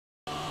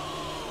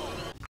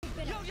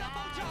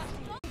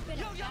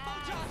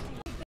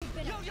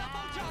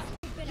Josh.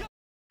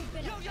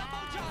 Yo,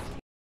 Josh.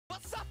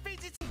 What's up,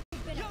 Fidget?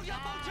 Yo,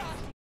 Josh.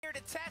 Here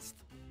to test.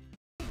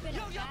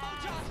 Yo,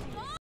 Josh.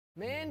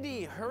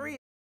 Mandy, hurry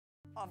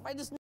up.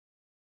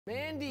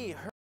 Mandy,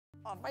 hurry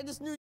up.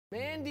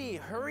 Mandy,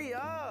 hurry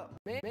up.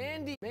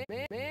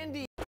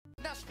 Mandy.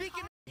 Now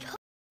speaking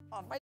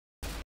of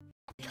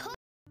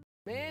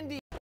Mandy.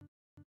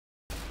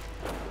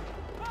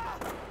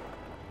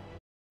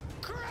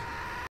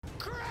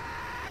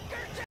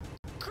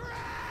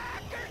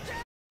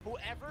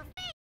 Whoever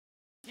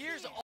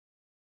here's all,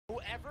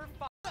 whoever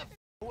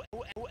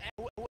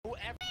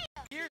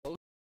here's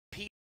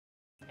Pete.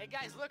 Hey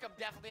guys, look, I'm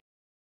definitely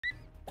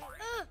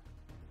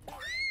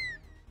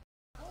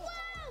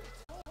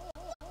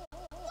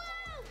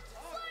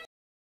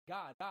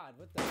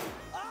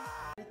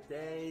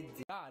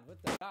God, what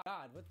the?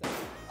 God, what the?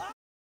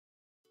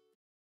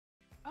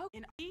 Oh,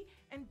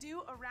 and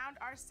do around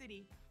our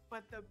city,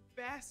 but the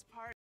best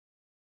part.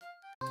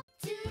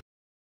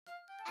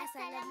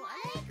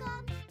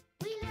 Assalamualaikum,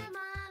 we love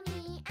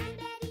mommy and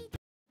daddy.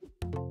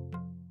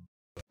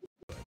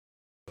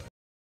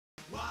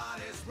 What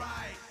is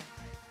right?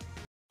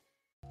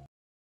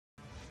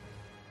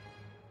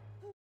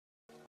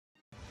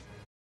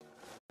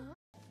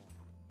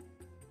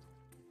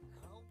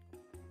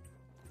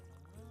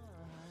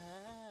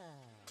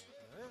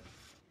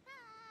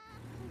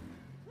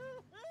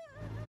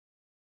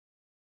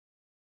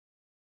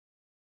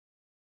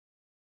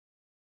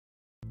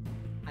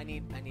 I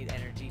need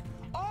energy.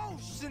 Oh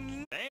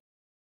snap!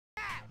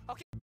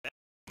 Okay.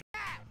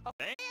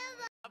 Okay.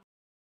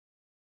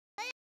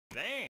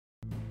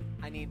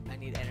 I need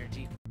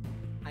energy.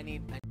 I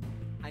need. Wait,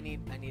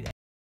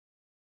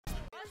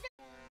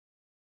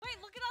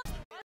 look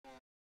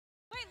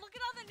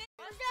at all the names.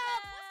 What's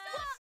up?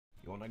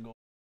 You wanna go? I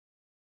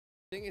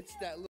think it's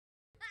that.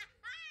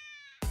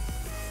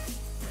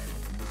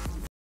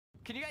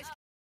 Can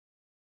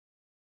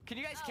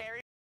you guys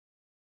carry?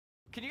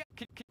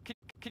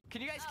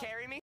 Can you guys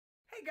carry me?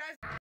 Hey guys.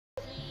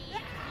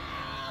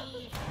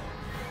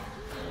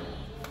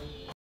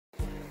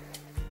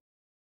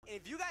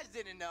 If you guys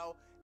didn't know,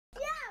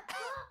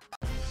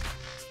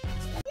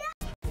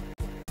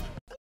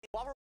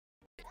 while we're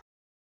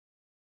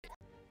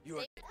you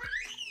are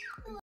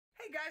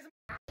Hey guys.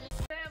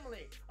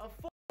 family of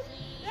four.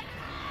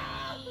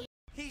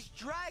 He's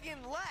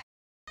dragging Lex.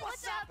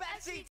 What's up,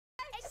 Betsy?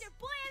 It's your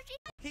boy,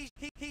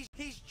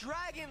 He's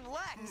dragging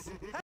Lex.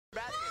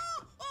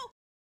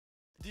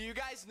 Do you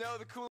guys know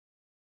the cool?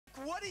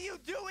 What are you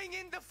doing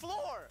in the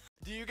floor?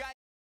 Do you guys?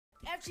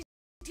 FG.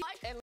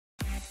 And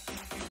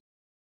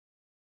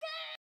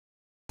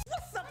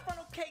What's up,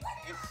 funnel cake?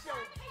 It's your.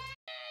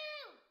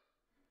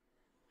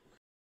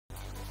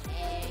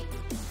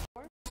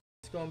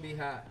 It's gonna be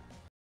hot.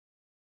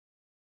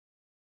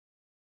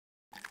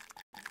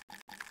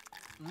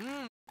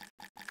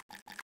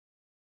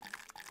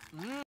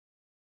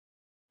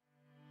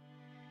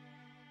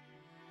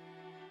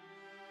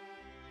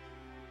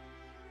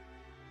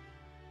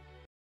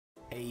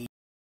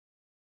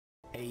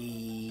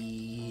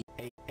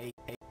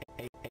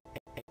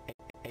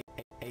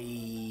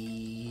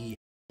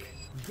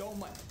 Go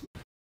my.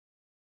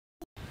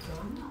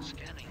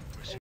 Scanning.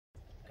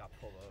 Got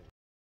pulled over.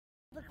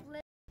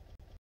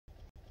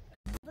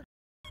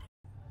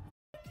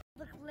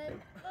 the clip.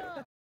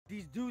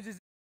 These dudes is